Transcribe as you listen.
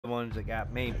ones that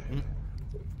got me.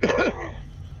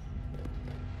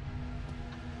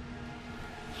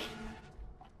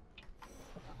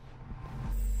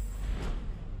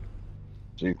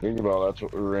 See, think about that's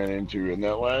what we ran into in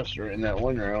that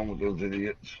one round with those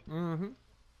idiots. Mm-hmm.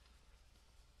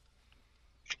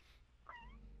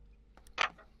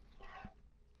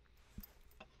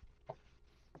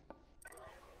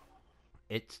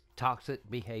 It's toxic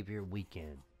behavior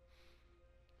weekend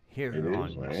here It is,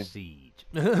 on man. Siege.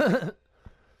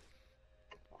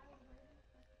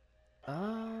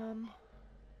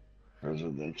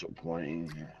 Residential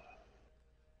plane. I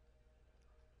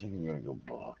think I'm gonna go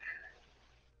buck.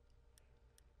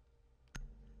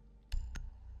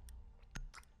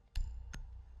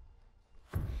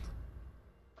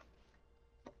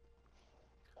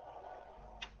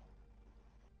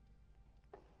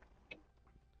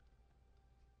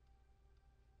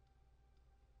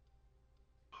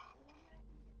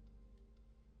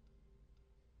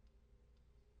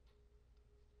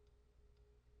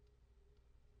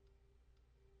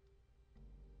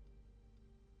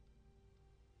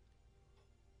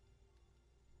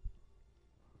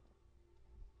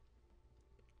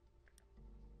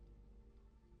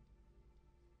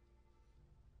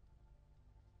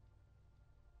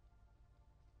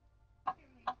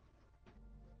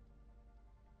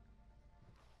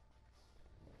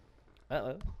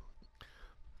 Uh-oh.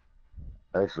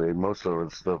 Actually, most of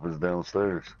the stuff is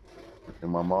downstairs in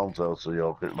my mom's house, so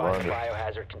y'all couldn't Find find the it.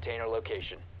 biohazard container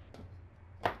location.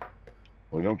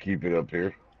 We don't keep it up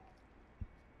here.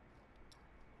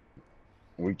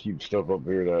 We keep stuff up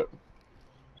here that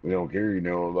we don't care you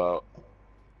know about.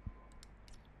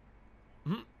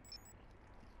 Mm-hmm.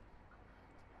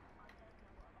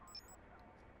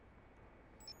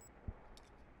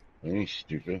 Ain't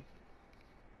stupid.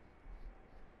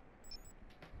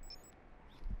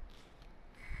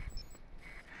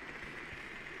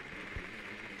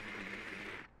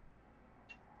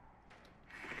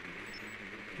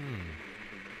 Hmm.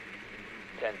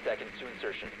 10 seconds to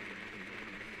insertion.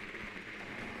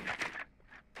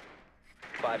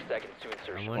 5 seconds to I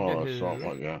insertion. wonder Oh, who something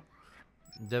like that.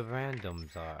 the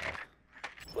randoms are.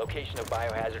 Location of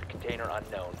biohazard container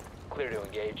unknown. Clear to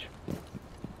engage.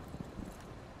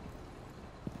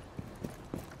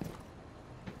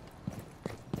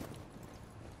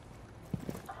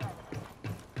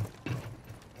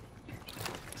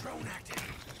 Drone active.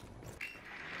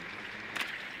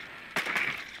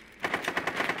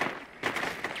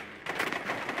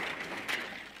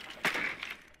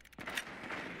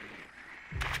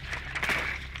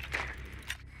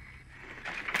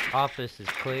 Office is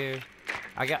clear.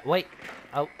 I got. Wait.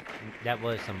 Oh, that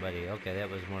was somebody. Okay, that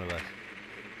was one of us.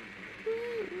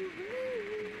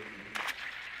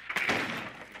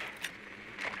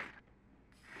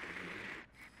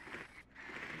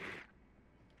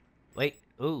 Wait.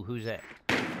 Ooh, who's that?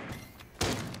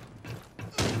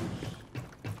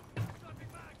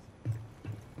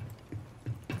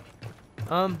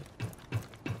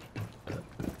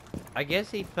 I guess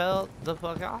he fell the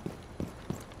fuck off.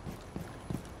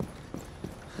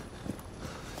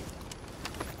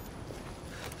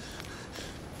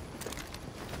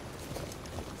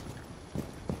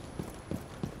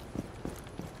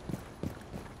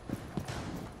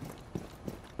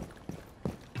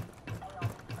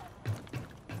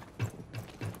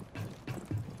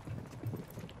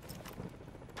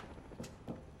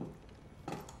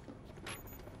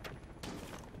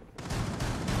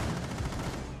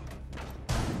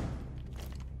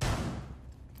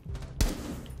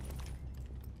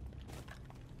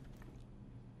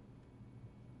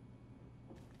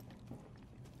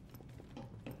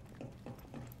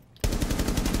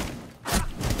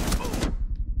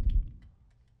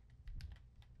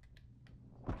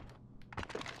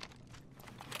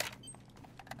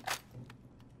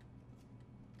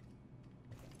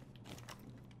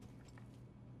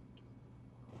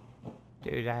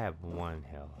 Dude, I have 1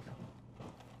 health.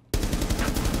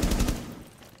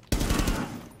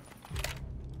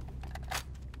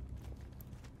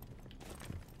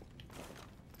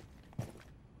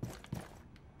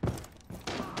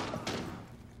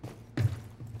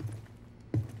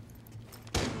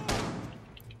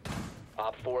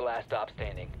 Op 4 last stop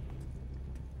standing.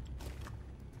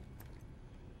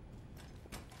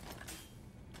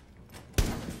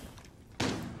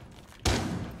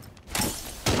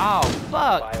 Oh,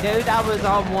 fuck, dude, I was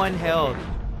on 1 health.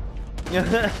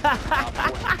 Op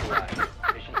 4 neutralized.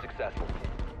 Mission successful.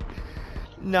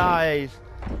 Nice.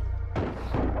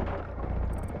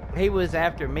 He was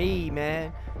after me,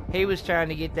 man. He was trying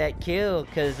to get that kill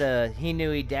because he knew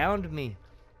he downed me.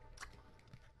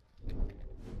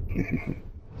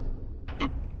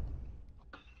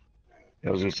 I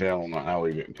was just saying, I don't know how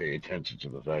he didn't pay attention to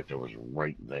the fact that it was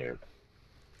right there.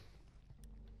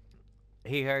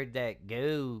 He heard that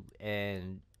go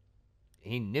and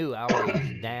he knew I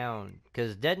was down.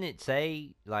 Cause doesn't it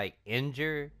say like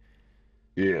injure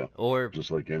Yeah, or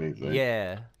just like anything,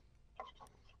 yeah?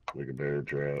 like a bear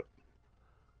trap.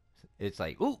 It's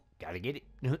like ooh, gotta get it.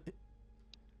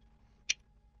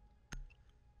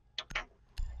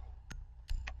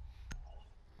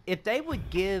 If they would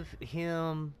give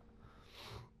him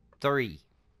 3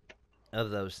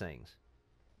 of those things,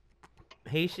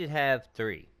 he should have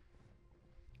 3.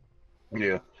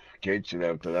 Yeah, Cage should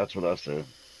have to. That's what I said.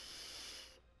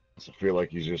 I feel like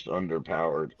he's just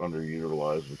underpowered,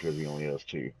 underutilized because he only has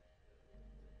 2.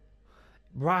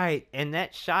 Right, and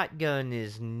that shotgun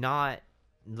is not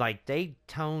like they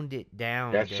toned it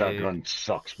down, That dude. shotgun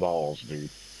sucks balls, dude.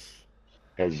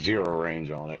 Has 0 range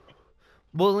on it.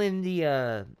 Well, in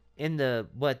the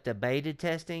what the beta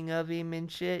testing of him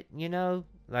and shit, you know,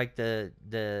 like the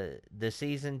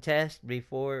season test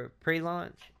before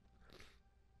pre-launch,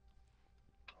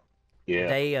 Yeah,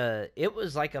 they it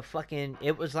was like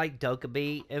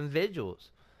Dokkaebi and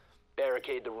Vigils,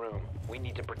 Barricade the room. We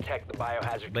need to protect the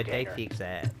biohazard but they container. fixed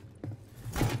that.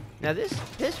 Now this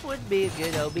would be a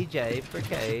good OBJ for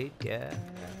Cade, yeah.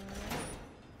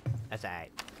 That's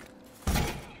alright.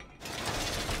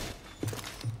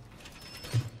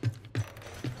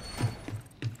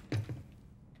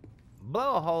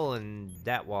 Blow a hole in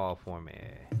that wall for me.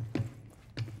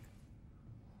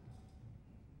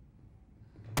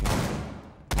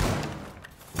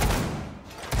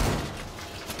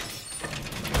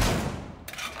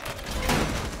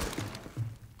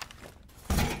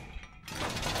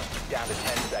 Down to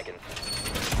 10 seconds.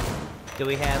 Do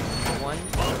we have one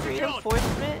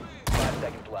reinforcement? 5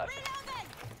 seconds left.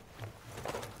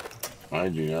 I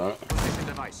do not. Position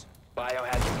device.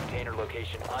 Biohazard container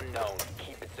location unknown.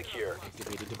 Keep it secure.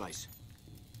 Activated device.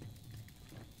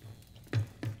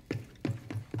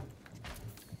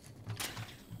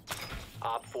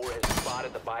 Op 4 has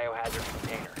spotted the biohazard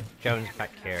container. Jones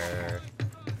back here.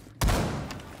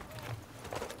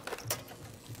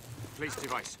 Place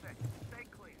device.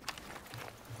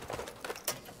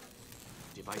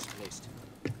 Device placed.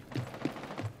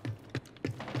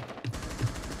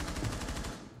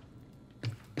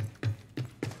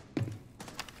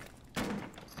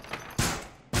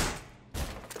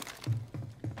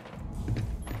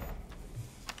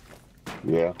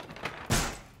 Yeah,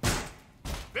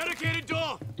 Barricaded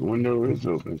door. the window is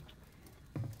open.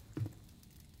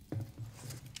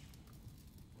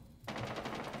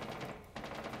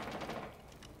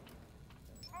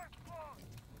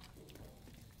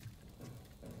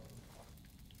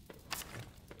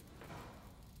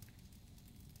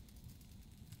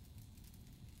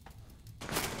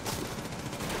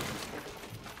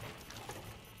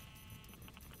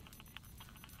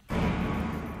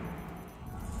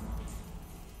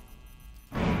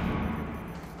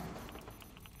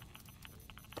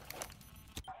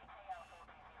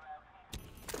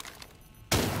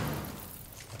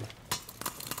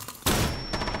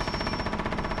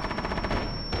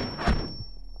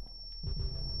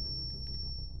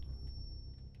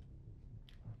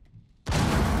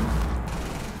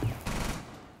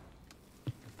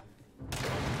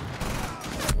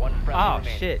 One friendly Oh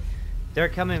remaining. shit. They're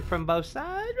coming from both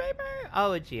sides, Raper?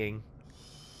 Oh, it's Ying.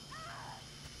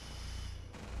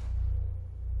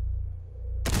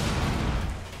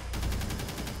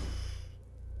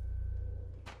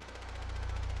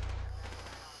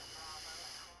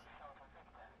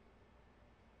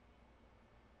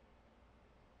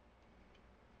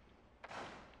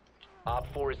 Op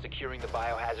 4 is securing the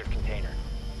biohazard container.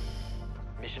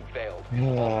 Mission failed.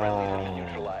 All friendlies have been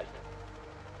neutralized.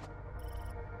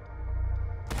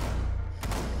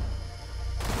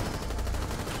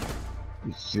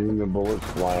 You seen the bullets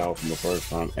fly out from the first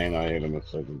time, and I hit him the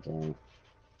second time.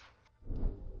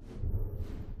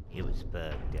 It was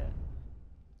bugged up.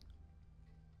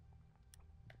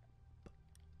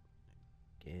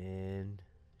 Again.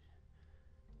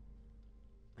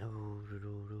 Oh,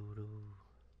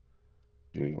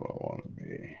 You know what I want to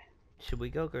be. should we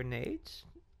go grenades?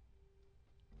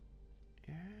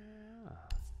 Yeah.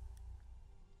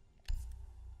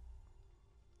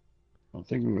 I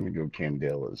think I'm gonna go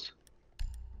Candelas.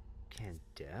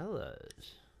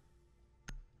 Candelas.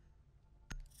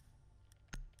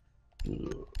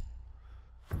 Ugh.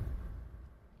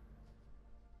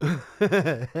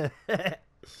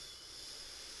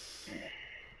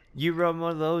 You run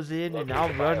one of those in, and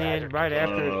I'll run in right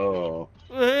after. Oh,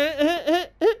 yeah,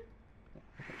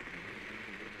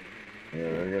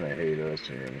 they're gonna hate us.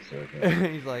 testing in a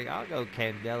second. He's like, I'll go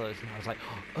Candelas, and I was like,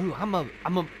 oh,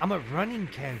 I'm a running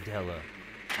Candela.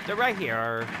 They're right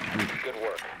here. Good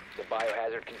work. The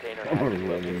biohazard container I'm has a been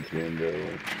running located.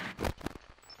 Candela.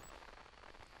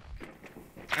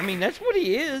 I mean, that's what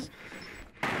he is.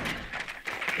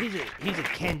 He's a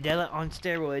Candela on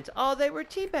steroids. Oh, they were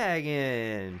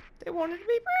teabagging. They wanted to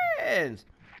be friends.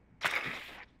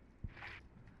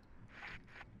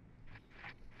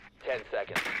 10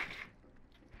 seconds.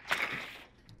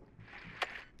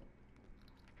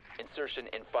 Insertion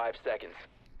in 5 seconds.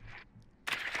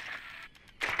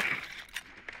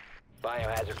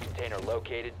 Biohazard container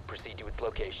located. Proceed to its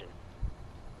location.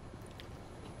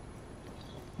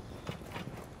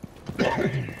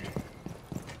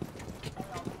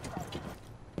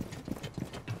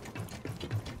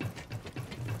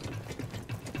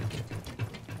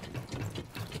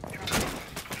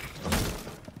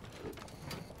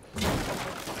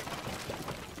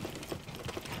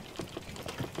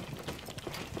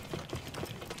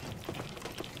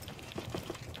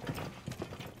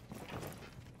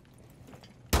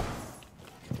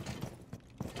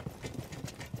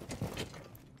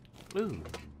 Ooh.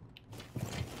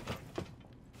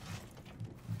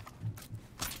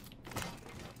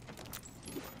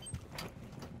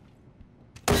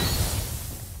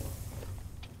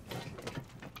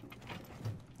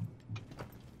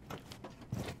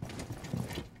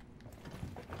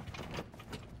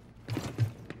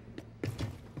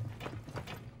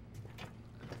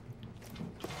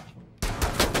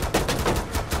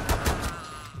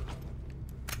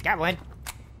 Got one.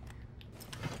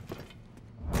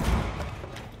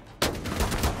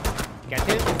 Got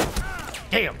two.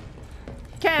 Damn.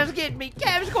 Cav's getting me.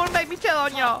 Cav's gonna make me tell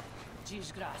on y'all.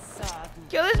 Desgraçado.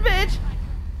 Kill this bitch.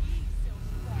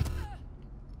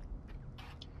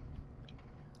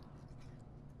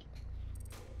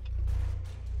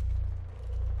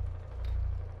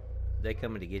 They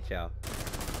coming to get y'all.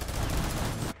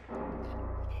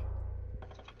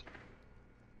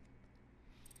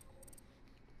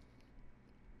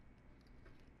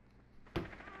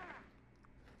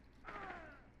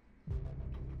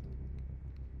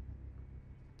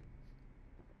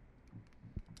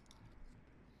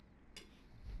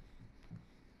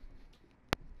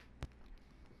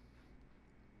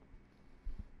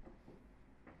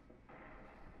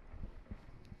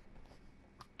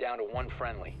 Down to one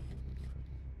friendly.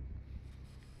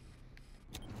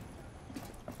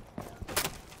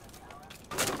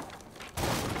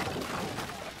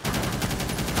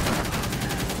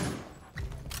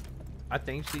 I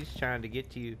think she's trying to get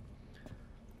to you.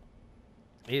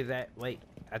 Either that. Wait.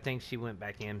 I think she went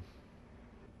back in.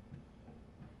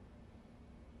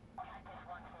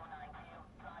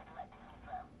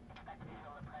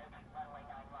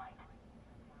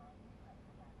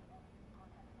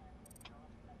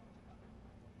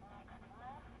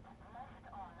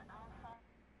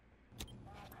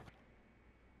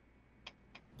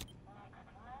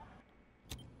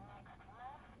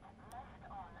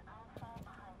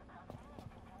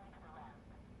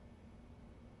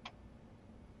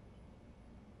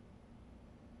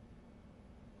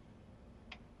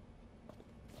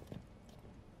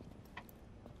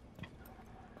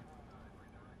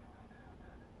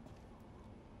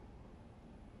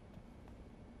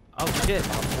 Oh shit.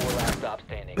 Op 4 last stop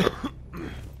standing.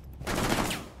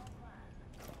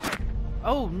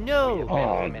 Oh no.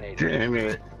 Oh, damn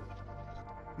it.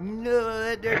 No,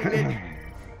 that dirty bitch.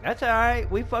 That's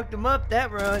alright. We fucked him up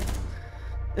that run.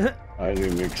 I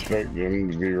didn't expect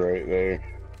them to be right there.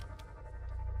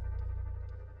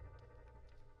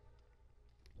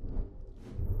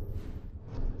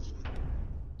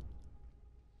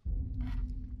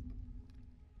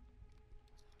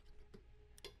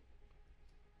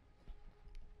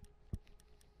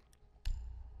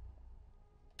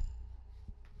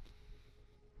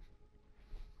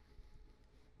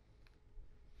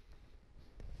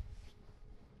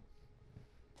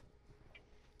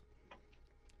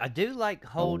 I do like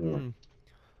holding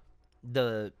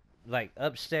the like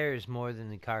upstairs more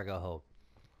than the cargo hold.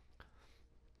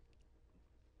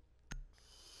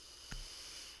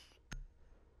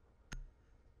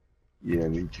 Yeah,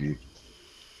 me too.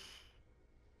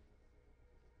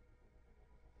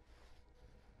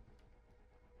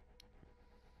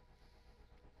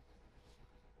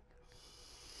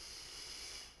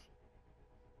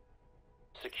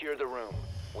 Secure the room.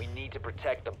 We need to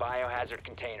protect the biohazard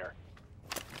container.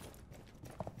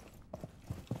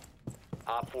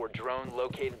 Op 4 drone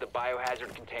located the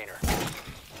biohazard container.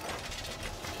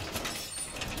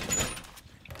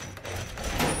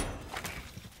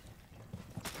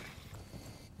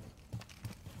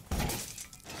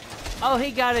 Oh,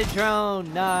 he got a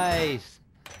drone. Nice.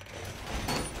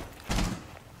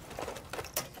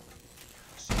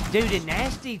 Dude, a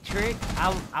nasty trick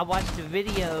I watched a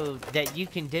video that you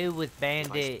can do with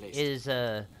Bandit is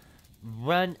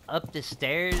run up the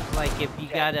stairs, like if you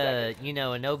got a, you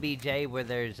know, an OBJ where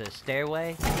there's a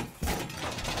stairway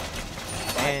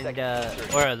and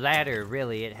or a ladder,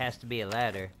 really, it has to be a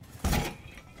ladder.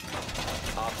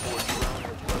 Op 4 drone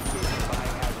has located the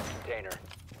biohazard container.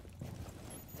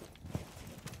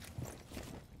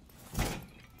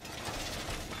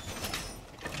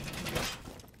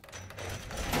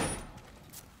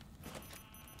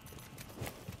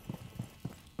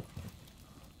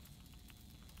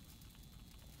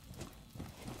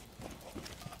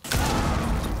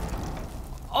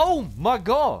 Oh my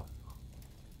god!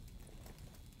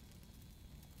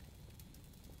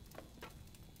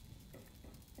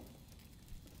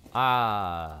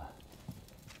 I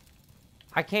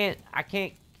can't.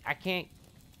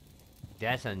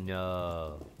 That's a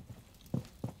no.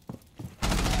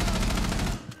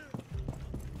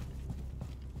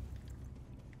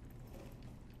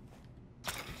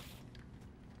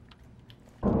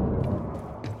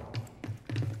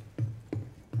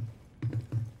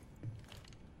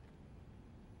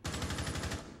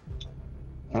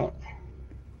 Oh.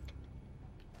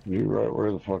 You right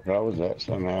where the fuck I was at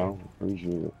somehow.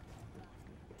 Appreciate it.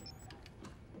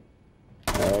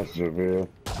 That's severe.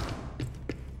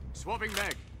 Swapping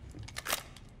mag.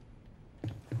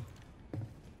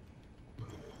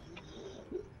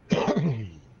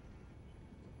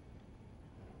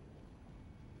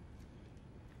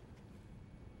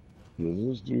 Does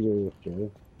this do the okay?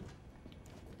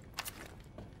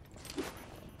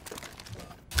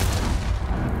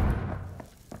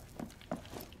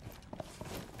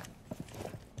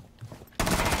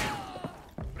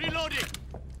 Reloading.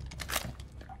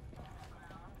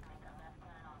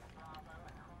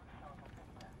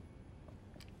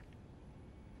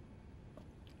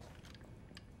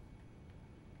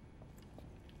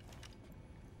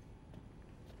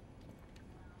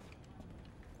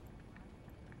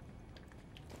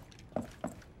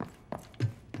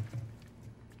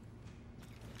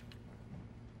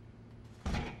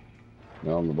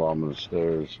 Now on the bottom of the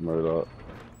stairs, Murdoch.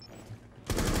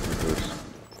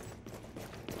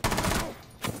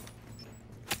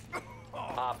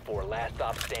 Op 4, last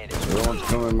stop standing. Everyone's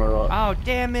coming, Murdoch. Oh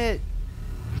damn it!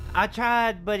 I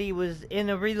tried, but he was in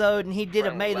a reload and he did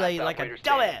a Friendly melee last like a operator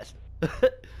dumbass.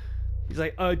 He's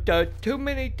like, too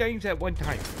many things at one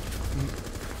time.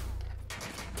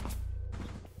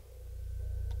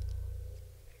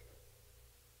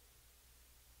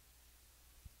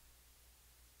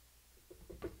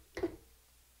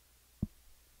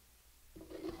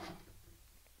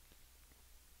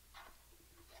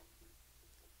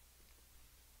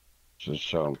 Just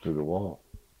shot him through the wall.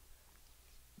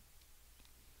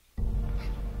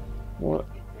 What?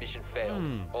 Mission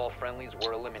failed. All friendlies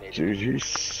were eliminated. Dude, he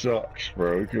sucks,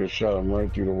 bro. He could have shot him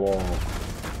right through the wall.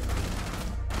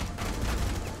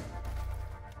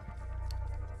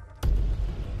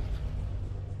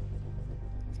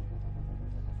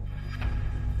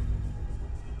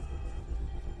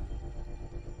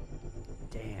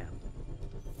 Damn.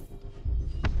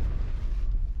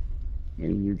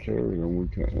 And you carried him. We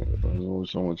can't. There's only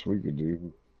so much we could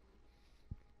do.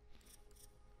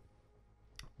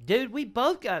 Dude, we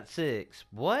both got 6.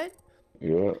 What?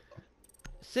 Yeah,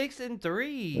 6 and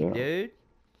 3, Yeah. dude.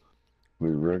 we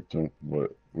wrecked him,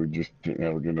 but we just didn't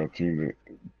have a good enough team to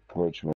clutch him.